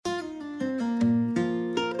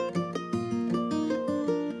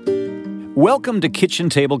Welcome to Kitchen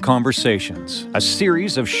Table Conversations, a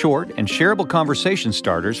series of short and shareable conversation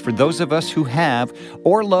starters for those of us who have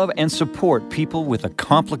or love and support people with a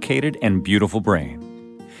complicated and beautiful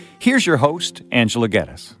brain. Here's your host, Angela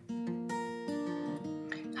Geddes.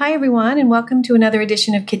 Hi, everyone, and welcome to another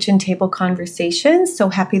edition of Kitchen Table Conversations. So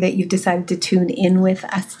happy that you've decided to tune in with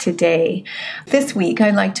us today. This week,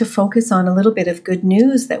 I'd like to focus on a little bit of good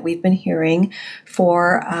news that we've been hearing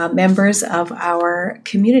for members of our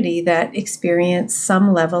community that experience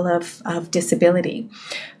some level of disability.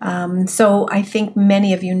 So I think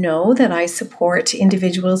many of you know that I support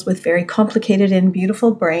individuals with very complicated and beautiful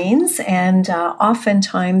brains, and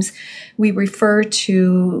oftentimes we refer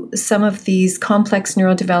to some of these complex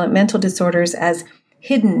neurodevelopmental disorders as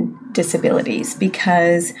hidden disabilities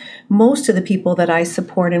because most of the people that I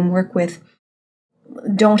support and work with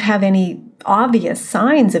don't have any obvious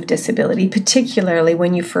signs of disability, particularly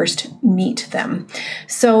when you first meet them.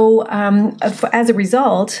 So as a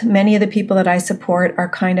result, many of the people that I support are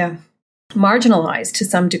kind of marginalized to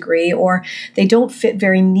some degree, or they don't fit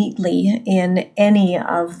very neatly in any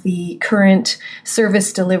of the current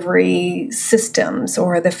service delivery systems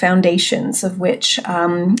or the foundations of which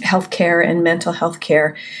healthcare and mental health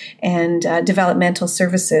care and developmental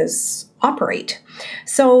services operate.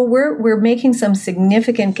 So we're making some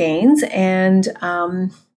significant gains, and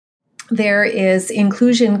there is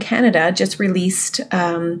Inclusion Canada just released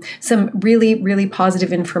some really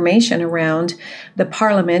positive information around the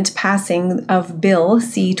Parliament passing of Bill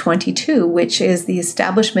C-22, which is the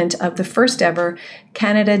establishment of the first ever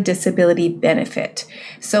Canada Disability Benefit.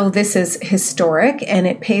 So this is historic, and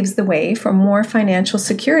it paves the way for more financial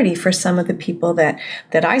security for some of the people that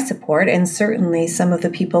I support, and certainly some of the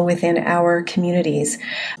people within our communities.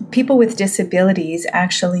 People with disabilities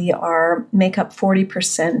actually make up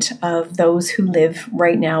 40% of those who live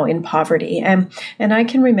right now in poverty. And I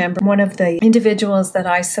can remember one of the individuals that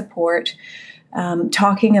I support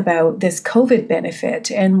talking about this COVID benefit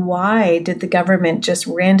and why did the government just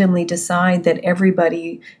randomly decide that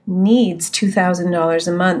everybody needs $2,000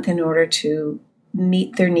 a month in order to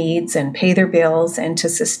meet their needs and pay their bills and to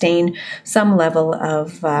sustain some level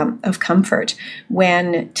of comfort,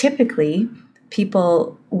 when typically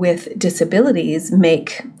people with disabilities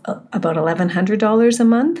make about $1,100 a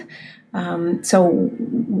month. So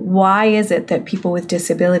why is it that people with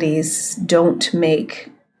disabilities don't make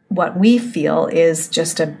what we feel is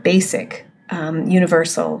just a basic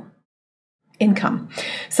universal income?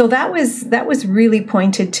 So that was really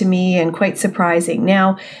pointed to me and quite surprising.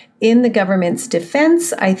 Now, in the government's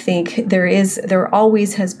defense, I think there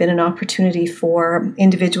always has been an opportunity for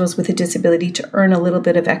individuals with a disability to earn a little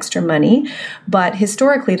bit of extra money, but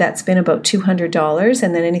historically that's been about $200,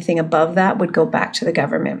 and then anything above that would go back to the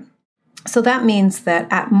government. So that means that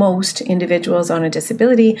at most, individuals on a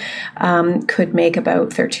disability could make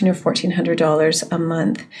about $1,300 or $1,400 a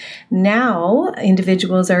month. Now,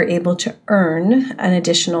 individuals are able to earn an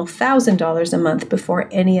additional $1,000 a month before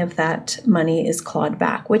any of that money is clawed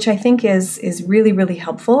back, which I think is really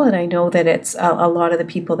helpful. And I know that it's a lot of the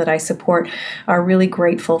people that I support are really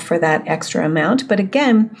grateful for that extra amount. But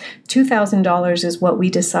again, $2,000 is what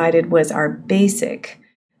we decided was our basic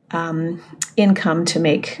income to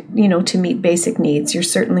meet basic needs. You're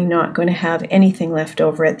certainly not going to have anything left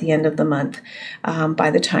over at the end of the month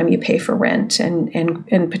by the time you pay for rent and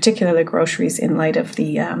particularly groceries in light of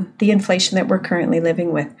the inflation that we're currently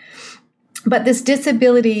living with. But this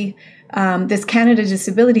disability, this Canada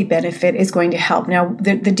Disability Benefit is going to help. Now,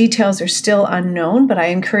 the details are still unknown, but I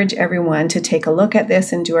encourage everyone to take a look at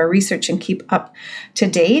this and do our research and keep up to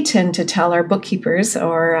date, and to tell our bookkeepers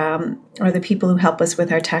or the people who help us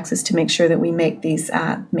with our taxes to make sure that we make these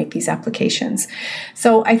applications.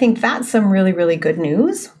 So I think that's some really good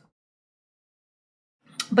news.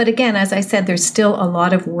 But again, as I said, there's still a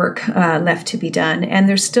lot of work left to be done, and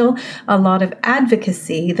there's still a lot of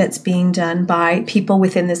advocacy that's being done by people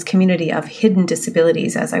within this community of hidden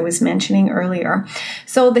disabilities, as I was mentioning earlier.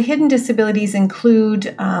 So the hidden disabilities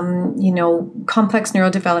include, complex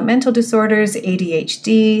neurodevelopmental disorders,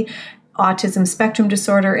 ADHD, autism spectrum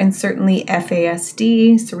disorder, and certainly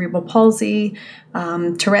FASD, cerebral palsy,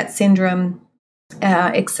 Tourette syndrome,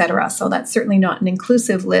 etc. So that's certainly not an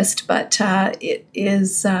inclusive list, but it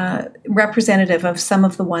is representative of some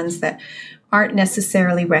of the ones that aren't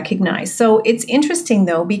necessarily recognized. So it's interesting,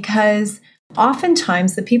 though, because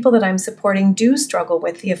Oftentimes, the people that I'm supporting do struggle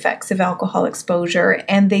with the effects of alcohol exposure,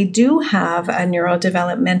 and they do have a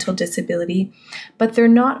neurodevelopmental disability, but they're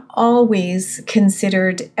not always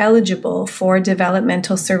considered eligible for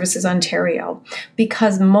Developmental Services Ontario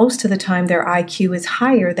because most of the time their IQ is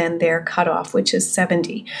higher than their cutoff, which is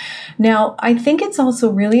 70. Now, I think it's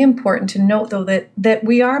also really important to note, though, that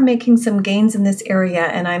we are making some gains in this area,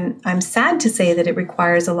 and I'm sad to say that it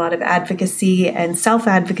requires a lot of advocacy and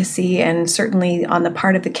self-advocacy, and certainly on the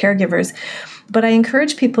part of the caregivers. But I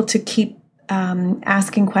encourage people to keep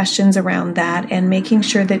asking questions around that and making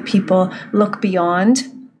sure that people look beyond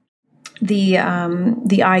the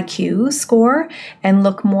IQ score and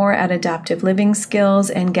look more at adaptive living skills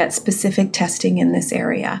and get specific testing in this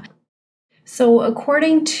area. So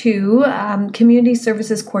according to Community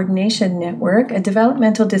Services Coordination Network, a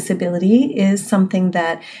developmental disability is something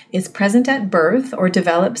that is present at birth or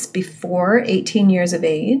develops before 18 years of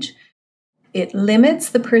age. It limits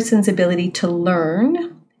the person's ability to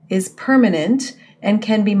learn, is permanent, and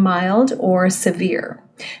can be mild or severe.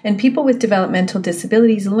 And people with developmental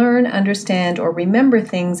disabilities learn, understand, or remember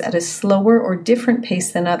things at a slower or different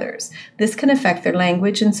pace than others. This can affect their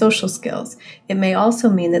language and social skills. It may also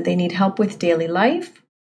mean that they need help with daily life,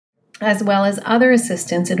 as well as other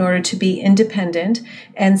assistance in order to be independent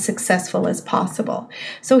and successful as possible.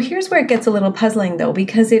 So here's where it gets a little puzzling, though,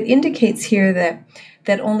 because it indicates here that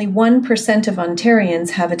only 1% of Ontarians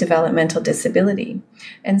have a developmental disability,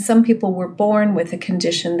 and some people were born with a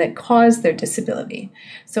condition that caused their disability.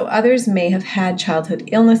 So others may have had childhood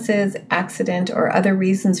illnesses, accident, or other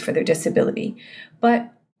reasons for their disability.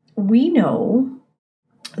 But we know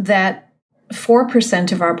that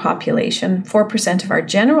 4% of our population, 4% of our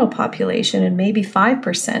general population, and maybe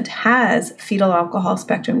 5% has fetal alcohol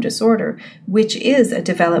spectrum disorder, which is a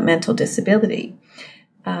developmental disability.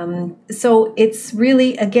 So it's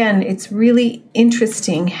really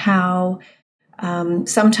interesting how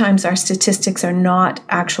sometimes our statistics are not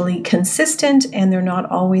actually consistent and they're not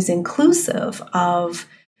always inclusive of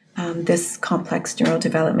this complex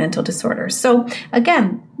neurodevelopmental disorder. So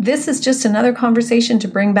again, this is just another conversation to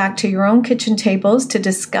bring back to your own kitchen tables to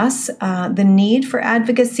discuss the need for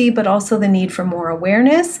advocacy, but also the need for more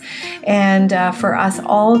awareness, and for us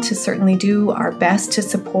all to certainly do our best to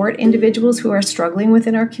support individuals who are struggling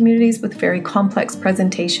within our communities with very complex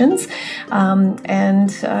presentations. So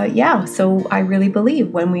I really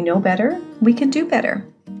believe when we know better, we can do better.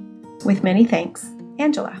 With many thanks,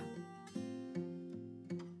 Angela.